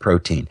 20%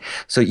 protein.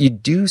 So you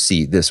do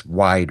see this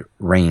wide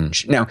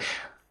range. Now,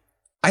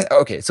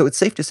 so it's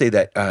safe to say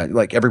that,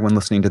 like, everyone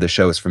listening to the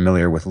show is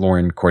familiar with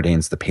Loren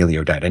Cordain's The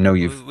Paleo Diet. I know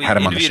you've had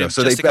him on the show,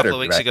 so just a couple of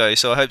weeks ago,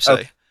 so I hope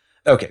so.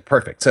 Okay,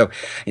 perfect. So,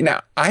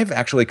 I've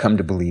actually come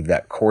to believe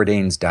that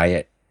Cordain's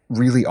diet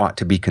really ought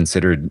to be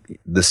considered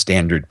the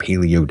standard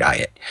paleo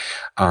diet.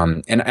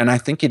 And I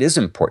think it is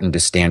important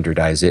to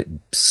standardize it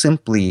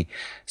simply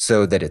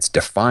so that it's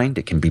defined,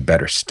 it can be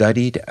better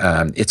studied.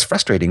 It's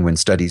frustrating when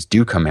studies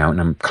do come out,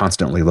 and I'm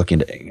constantly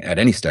looking at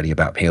any study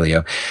about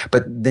paleo,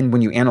 but then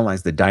when you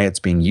analyze the diets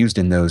being used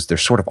in those, they're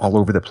sort of all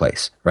over the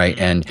place, right?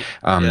 And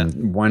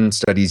one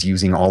study is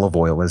using olive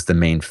oil as the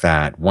main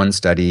fat. One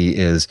study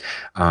is,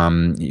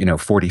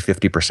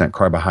 40-50%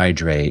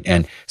 carbohydrate.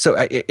 And so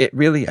it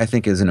really, I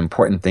think, is an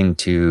important thing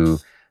to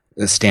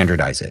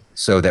standardize it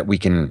so that we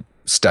can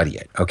study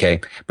it, okay?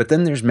 But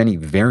then there's many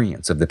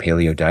variants of the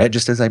paleo diet,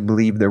 just as I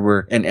believe there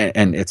were, and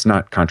it's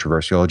not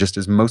controversial, just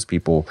as most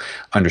people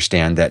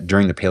understand that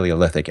during the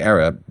Paleolithic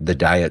era, the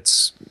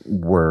diets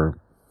were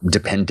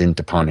dependent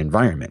upon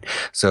environment.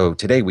 So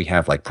today we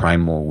have like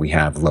primal, we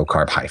have low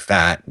carb, high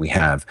fat, we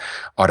have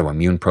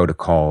autoimmune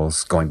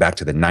protocols. Going back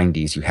to the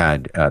 90s, you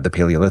had the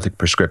Paleolithic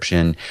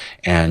prescription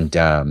and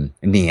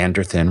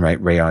Neanderthal,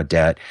 right? Ray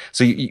Audet.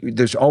 So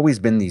there's always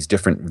been these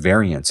different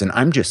variants. And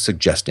I'm just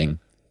suggesting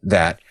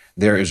that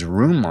there is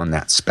room on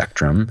that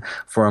spectrum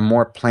for a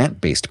more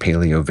plant-based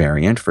paleo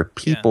variant for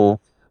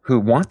people who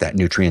want that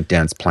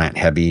nutrient-dense,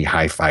 plant-heavy,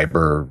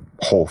 high-fiber,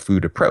 whole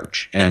food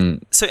approach.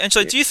 And so,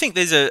 do you think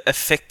there's an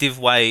effective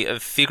way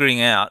of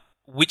figuring out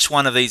which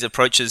one of these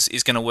approaches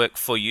is going to work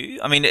for you?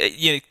 I mean,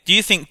 do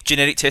you think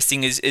genetic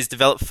testing is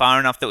developed far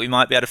enough that we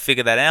might be able to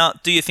figure that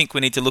out? Do you think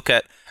we need to look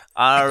at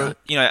our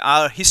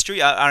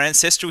history, our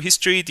ancestral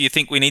history? Do you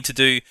think we need to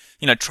do,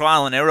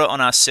 trial and error on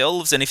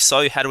ourselves? And if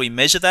so, how do we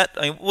measure that?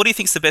 I mean, what do you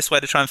think is the best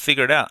way to try and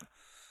figure it out?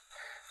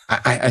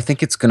 I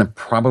think it's going to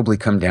probably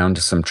come down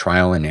to some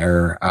trial and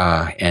error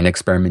and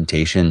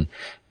experimentation,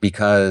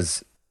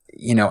 because,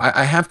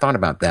 I have thought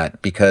about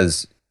that,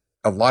 because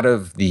a lot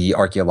of the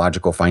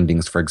archaeological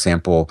findings, for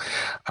example,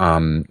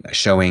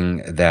 showing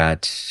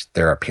that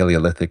there are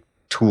Paleolithic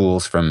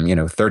tools from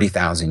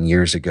 30,000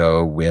 years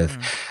ago with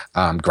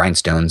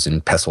grindstones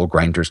and pestle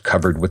grinders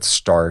covered with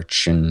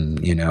starch,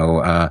 and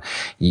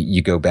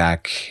you go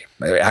back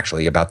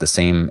actually about the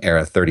same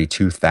era,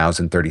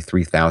 32,000,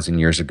 33,000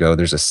 years ago.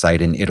 There's a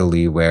site in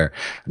Italy where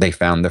they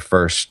found the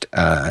first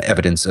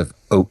evidence of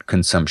oat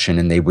consumption,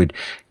 and they would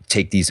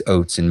take these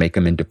oats and make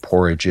them into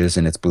porridges,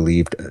 and it's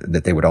believed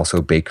that they would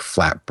also bake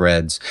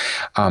flatbreads.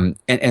 And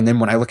then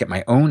when I look at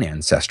my own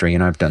ancestry,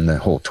 I've done the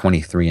whole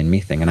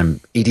 23andMe thing, and I'm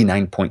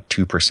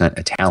 89.2%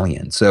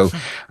 Italian. So,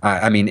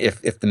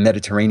 if the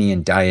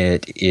Mediterranean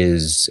diet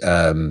is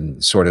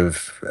sort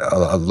of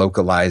a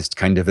localized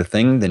kind of a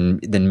thing,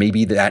 then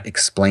maybe that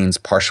explains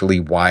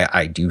partially why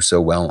I do so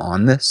well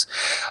on this.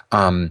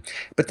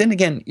 But then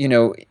again,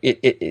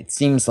 it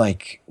seems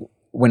like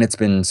when it's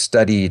been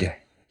studied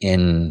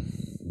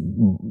in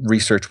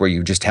research where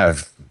you just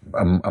have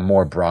a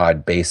more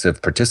broad base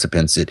of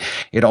participants,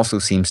 it also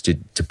seems to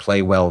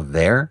play well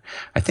there.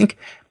 I think,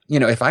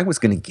 if I was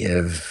going to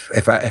give,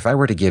 if I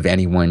were to give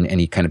anyone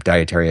any kind of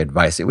dietary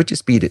advice, it would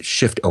just be to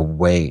shift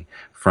away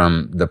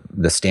from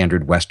the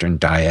standard Western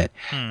diet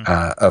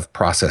of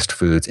processed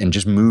foods and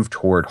just move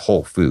toward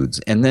whole foods.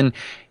 And then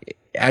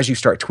as you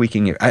start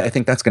tweaking it, I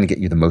think that's going to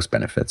get you the most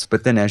benefits.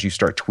 But then as you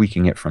start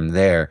tweaking it from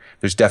there,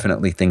 there's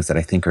definitely things that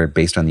I think are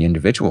based on the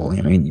individual.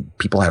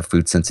 People have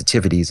food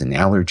sensitivities and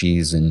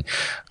allergies and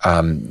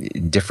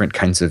different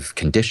kinds of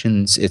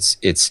conditions.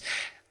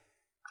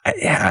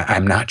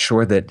 I'm not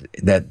sure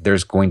that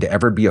there's going to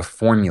ever be a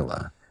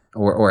formula,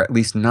 or at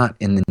least not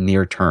in the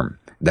near term,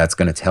 that's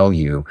going to tell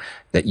you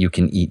that you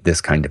can eat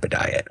this kind of a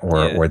diet,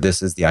 or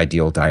this is the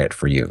ideal diet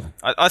for you.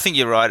 I think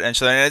you're right,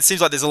 Angelo. And it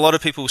seems like there's a lot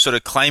of people sort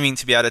of claiming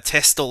to be able to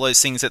test all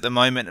those things at the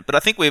moment, but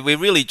I think we're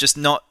really just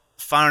not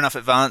far enough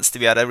advanced to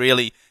be able to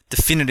really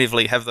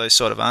definitively have those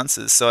sort of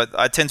answers. So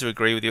I tend to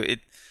agree with you. It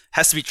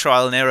has to be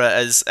trial and error,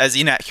 as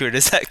inaccurate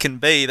as that can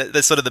be.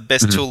 That's sort of the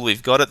best tool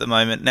we've got at the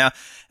moment. Now,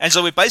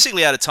 Angelo, we're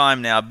basically out of time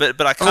now,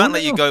 but I can't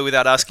let you go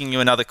without asking you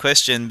another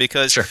question,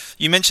 because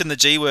you mentioned the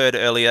G word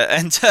earlier,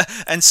 and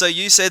so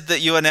you said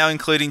that you are now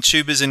including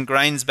tubers and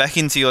grains back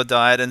into your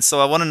diet, and so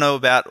I want to know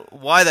about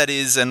why that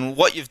is and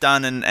what you've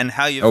done and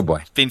how you've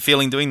been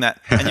feeling doing that.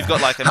 And you've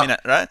got like a minute,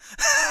 right?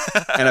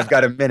 And I've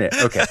got a minute.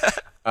 Okay.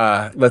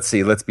 Let's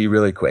see. Let's be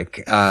really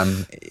quick.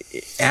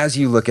 As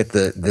you look at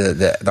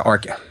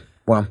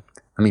well,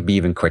 let me be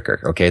even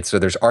quicker. Okay. So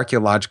there's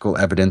archaeological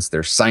evidence,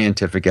 there's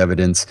scientific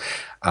evidence.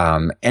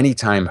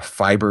 Anytime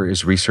fiber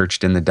is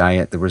researched in the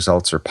diet, the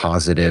results are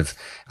positive.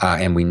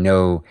 And we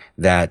know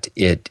that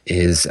it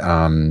is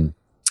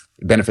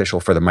beneficial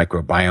for the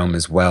microbiome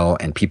as well.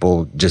 And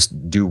people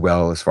just do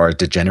well as far as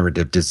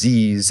degenerative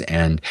disease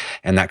and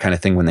that kind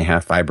of thing when they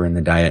have fiber in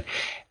the diet.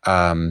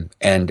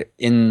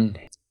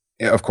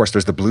 Of course,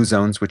 there's the blue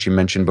zones, which you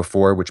mentioned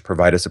before, which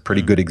provide us a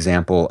pretty good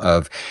example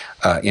of,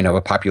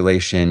 a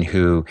population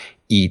who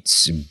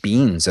eats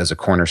beans as a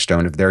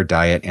cornerstone of their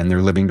diet, and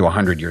they're living to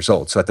 100 years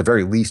old. So at the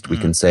very least, we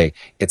can say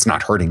it's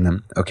not hurting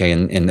them. Okay.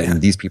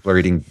 And these people are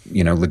eating,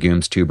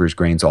 legumes, tubers,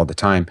 grains all the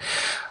time.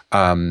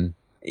 In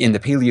the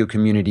paleo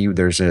community,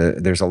 there's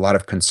a lot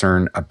of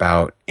concern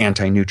about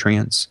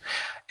anti-nutrients.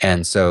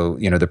 And so,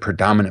 the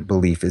predominant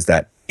belief is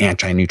that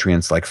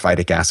anti-nutrients like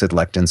phytic acid,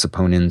 lectins,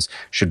 saponins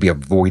should be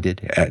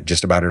avoided at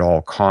just about at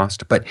all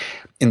cost. But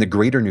in the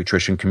greater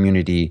nutrition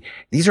community,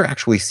 these are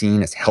actually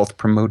seen as health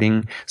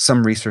promoting.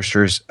 Some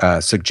researchers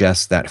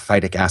suggest that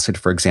phytic acid,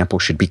 for example,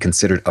 should be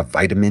considered a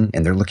vitamin,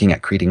 and they're looking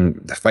at creating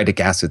the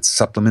phytic acid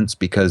supplements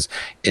because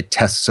it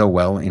tests so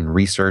well in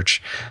research.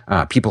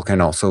 People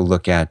can also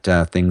look at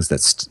things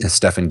that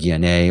Stephan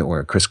Guyenet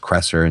or Chris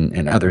Kresser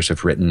and others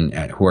have written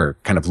who are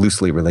kind of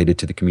loosely related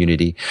to the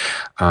community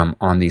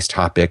on these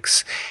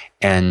topics.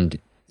 And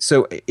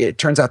so it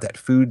turns out that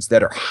foods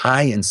that are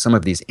high in some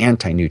of these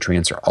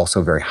anti-nutrients are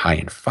also very high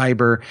in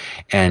fiber.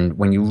 And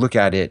when you look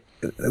at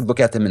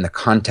them in the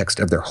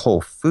context of their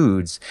whole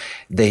foods,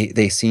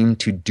 they seem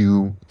to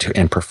do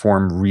and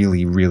perform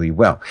really, really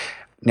well.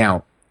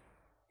 Now,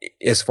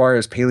 as far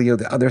as paleo,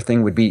 the other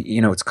thing would be,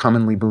 it's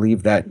commonly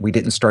believed that we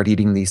didn't start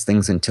eating these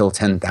things until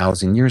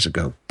 10,000 years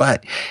ago.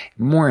 But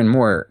more and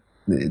more,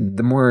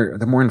 the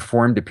more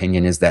informed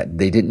opinion is that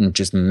they didn't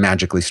just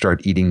magically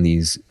start eating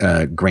these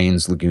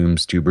grains,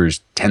 legumes, tubers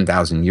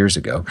 10,000 years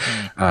ago.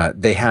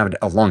 They had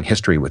a long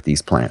history with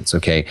these plants.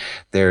 Okay,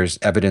 there's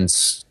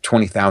evidence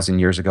 20,000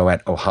 years ago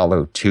at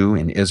Ohalo 2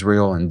 in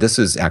Israel, and this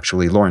is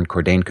actually Lauren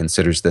Cordain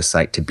considers this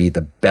site to be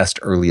the best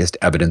earliest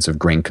evidence of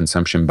grain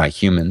consumption by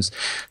humans.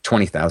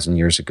 20,000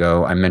 years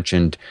ago, I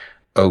mentioned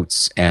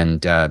oats and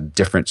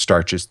different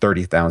starches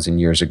 30,000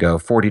 years ago.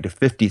 40 to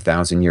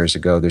 50,000 years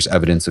ago, there's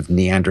evidence of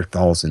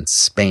Neanderthals in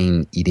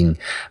Spain eating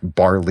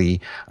barley,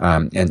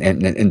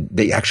 and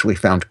they actually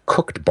found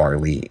cooked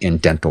barley in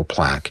dental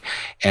plaque.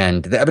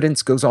 And the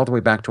evidence goes all the way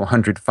back to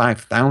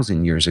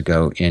 105,000 years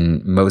ago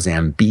in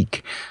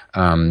Mozambique,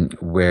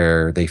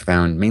 where they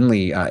found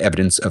mainly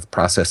evidence of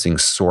processing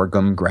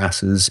sorghum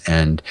grasses.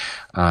 And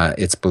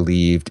it's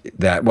believed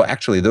that, well,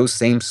 actually, those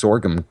same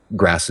sorghum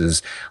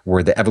grasses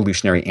were the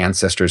evolutionary ancestors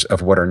ancestors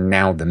of what are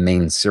now the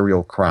main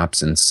cereal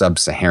crops in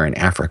sub-Saharan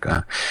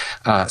Africa.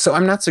 So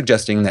I'm not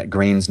suggesting that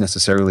grains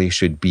necessarily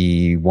should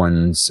be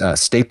one's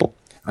staple.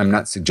 I'm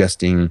not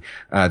suggesting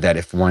that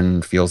if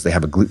one feels they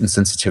have a gluten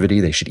sensitivity,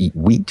 they should eat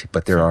wheat,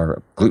 but there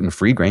are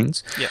gluten-free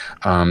grains. Yeah.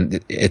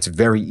 It's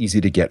very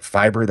easy to get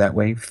fiber that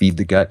way, feed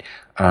the gut.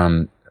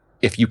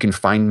 If you can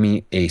find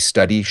me a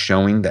study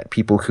showing that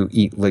people who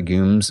eat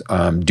legumes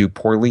do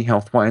poorly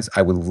health-wise,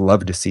 I would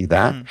love to see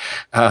that.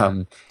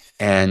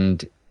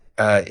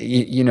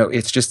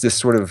 It's just this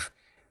sort of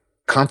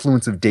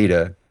confluence of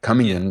data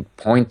coming in,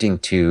 pointing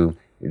to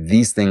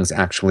these things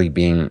actually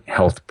being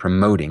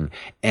health-promoting.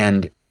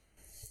 And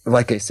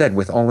like I said,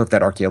 with all of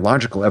that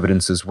archaeological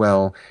evidence as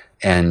well,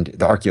 and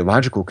the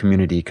archaeological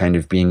community kind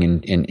of being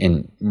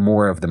in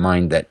more of the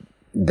mind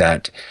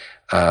that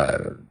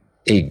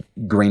a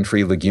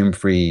grain-free,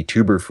 legume-free,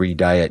 tuber-free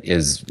diet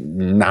is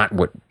not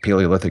what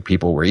Paleolithic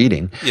people were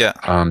eating.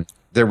 Yeah.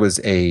 There was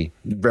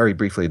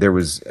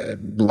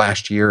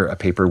last year a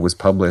paper was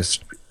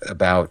published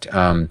about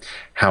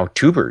how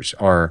tubers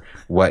are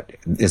what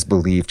is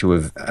believed to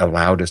have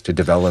allowed us to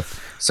develop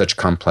such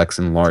complex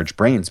and large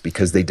brains,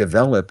 because they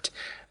developed,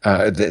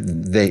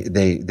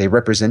 they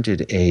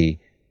represented a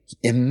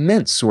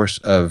immense source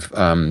of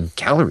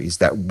calories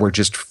that were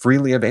just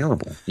freely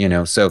available.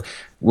 So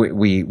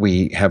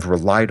we have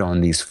relied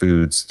on these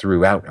foods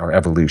throughout our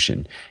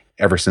evolution,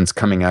 ever since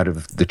coming out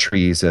of the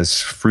trees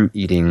as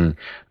fruit-eating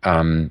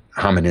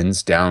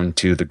hominins down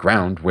to the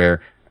ground,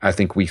 where I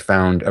think we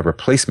found a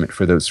replacement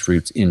for those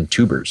fruits in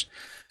tubers.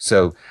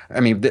 So, I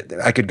mean,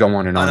 I could go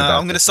on and on about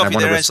I'm going to stop you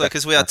there, Angelo,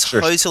 because we are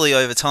totally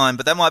over time,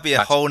 but that might be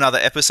a whole nother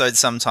episode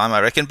sometime,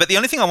 I reckon. But the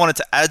only thing I wanted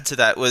to add to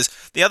that was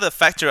the other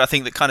factor I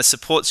think that kind of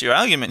supports your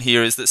argument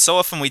here is that so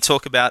often we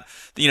talk about,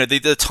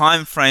 the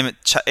time frame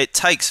it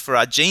takes for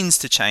our genes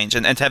to change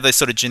and to have those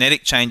sort of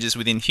genetic changes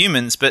within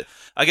humans. But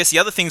I guess the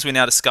other things we're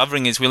now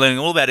discovering is we're learning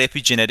all about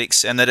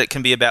epigenetics, and that it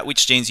can be about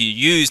which genes you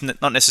use,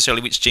 not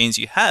necessarily which genes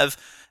you have.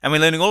 And we're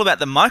learning all about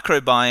the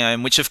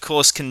microbiome, which of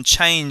course can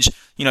change,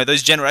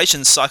 those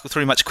generations cycle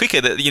through much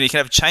quicker. That you can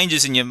have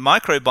changes in your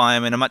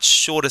microbiome in a much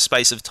shorter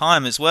space of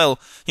time as well.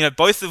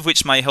 Both of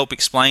which may help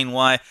explain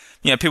why,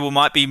 people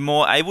might be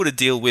more able to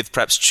deal with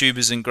perhaps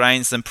tubers and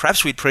grains than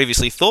perhaps we'd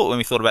previously thought when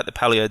we thought about the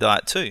paleo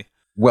diet too.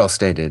 Well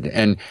stated.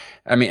 And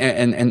I mean,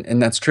 and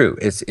that's true.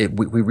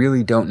 We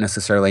really don't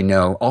necessarily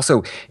know.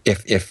 Also,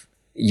 if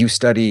you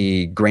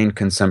study grain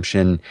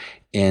consumption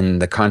in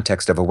the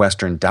context of a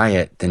Western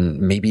diet,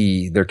 then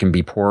maybe there can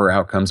be poorer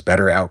outcomes,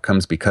 better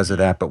outcomes because of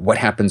that. But what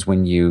happens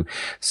when you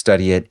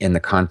study it in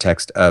the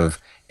context of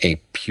a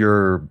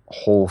pure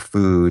whole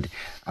food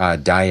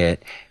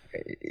diet?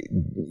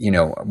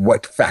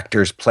 What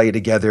factors play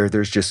together?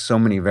 There's just so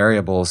many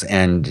variables,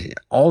 and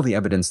all the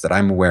evidence that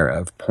I'm aware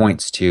of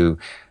points to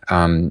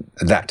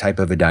that type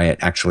of a diet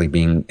actually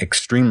being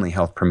extremely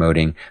health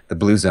promoting. The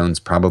blue zones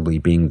probably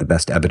being the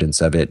best evidence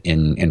of it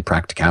in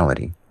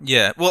practicality.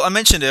 Yeah, well, I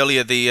mentioned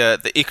earlier the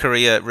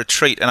Ikaria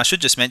retreat, and I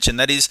should just mention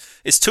that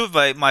it's two of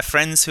my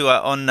friends who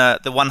are on the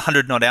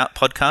 100 Not Out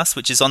podcast,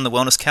 which is on the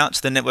Wellness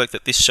Couch, the network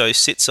that this show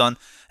sits on,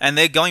 and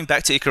they're going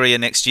back to Ikaria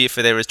next year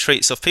for their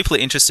retreat. So if people are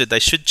interested, they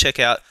should check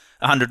out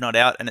 100 Not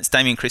Out, and it's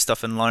Damien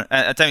Christoph and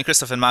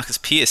Marcus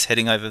Pierce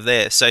heading over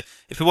there. So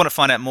if people want to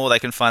find out more, they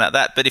can find out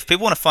that. But if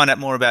people want to find out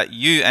more about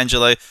you,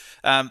 Angelo,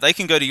 they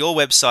can go to your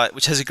website,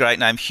 which has a great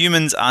name,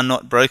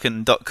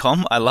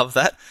 humansarenotbroken.com. I love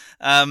that.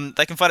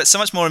 They can find out so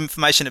much more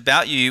information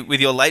about you with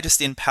your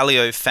latest in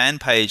paleo fan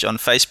page on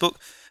Facebook.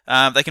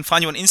 They can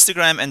find you on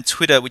Instagram and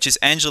Twitter, which is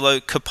Angelo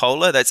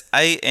Coppola. That's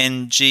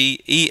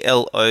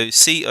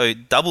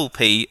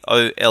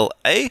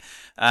ANGELOCOPPOLA.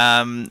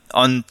 On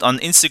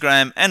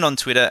Instagram and on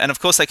Twitter. And of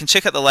course, they can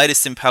check out the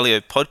latest in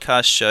Paleo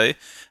podcast show.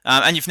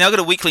 And you've now got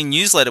a weekly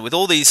newsletter with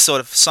all these sort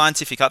of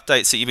scientific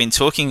updates that you've been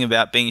talking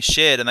about being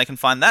shared, and they can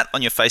find that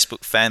on your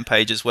Facebook fan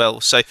page as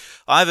well. So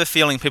I have a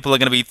feeling people are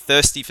going to be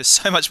thirsty for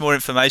so much more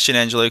information,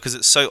 Angelo, because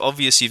it's so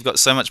obvious you've got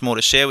so much more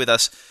to share with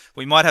us.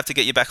 We might have to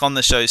get you back on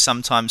the show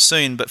sometime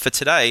soon, but for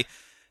today,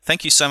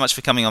 thank you so much for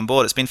coming on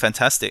board. It's been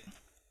fantastic.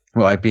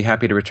 Well, I'd be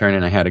happy to return,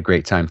 and I had a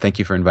great time. Thank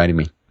you for inviting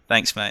me.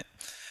 Thanks, mate.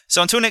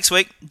 So until next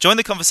week, join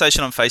the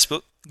conversation on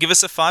Facebook, give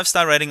us a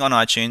 5-star rating on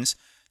iTunes,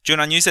 join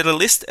our newsletter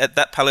list at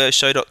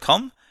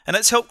thatpaleoshow.com, and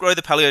let's help grow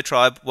the paleo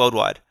tribe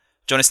worldwide.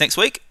 Join us next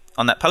week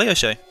on That Paleo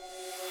Show.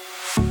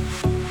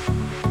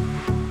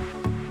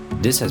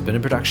 This has been a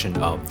production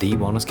of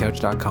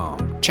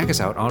TheWellnessCouch.com. Check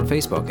us out on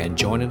Facebook and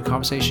join in the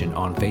conversation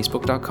on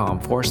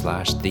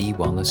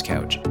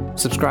Facebook.com/TheWellnessCouch.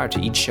 Subscribe to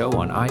each show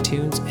on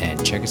iTunes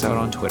and check us out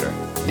on Twitter.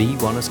 The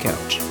Wellness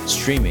Couch,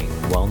 streaming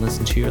wellness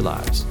into your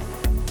lives.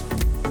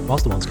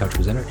 Whilst the Wellness Couch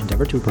presenter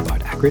endeavor to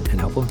provide accurate and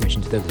helpful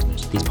information to their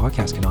listeners, these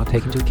podcasts cannot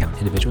take into account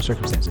individual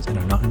circumstances and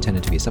are not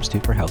intended to be a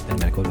substitute for health and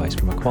medical advice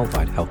from a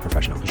qualified health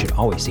professional. You should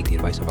always seek the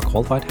advice of a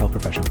qualified health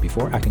professional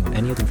before acting on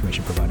any of the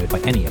information provided by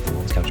any of the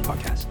Wellness Couch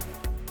podcasts.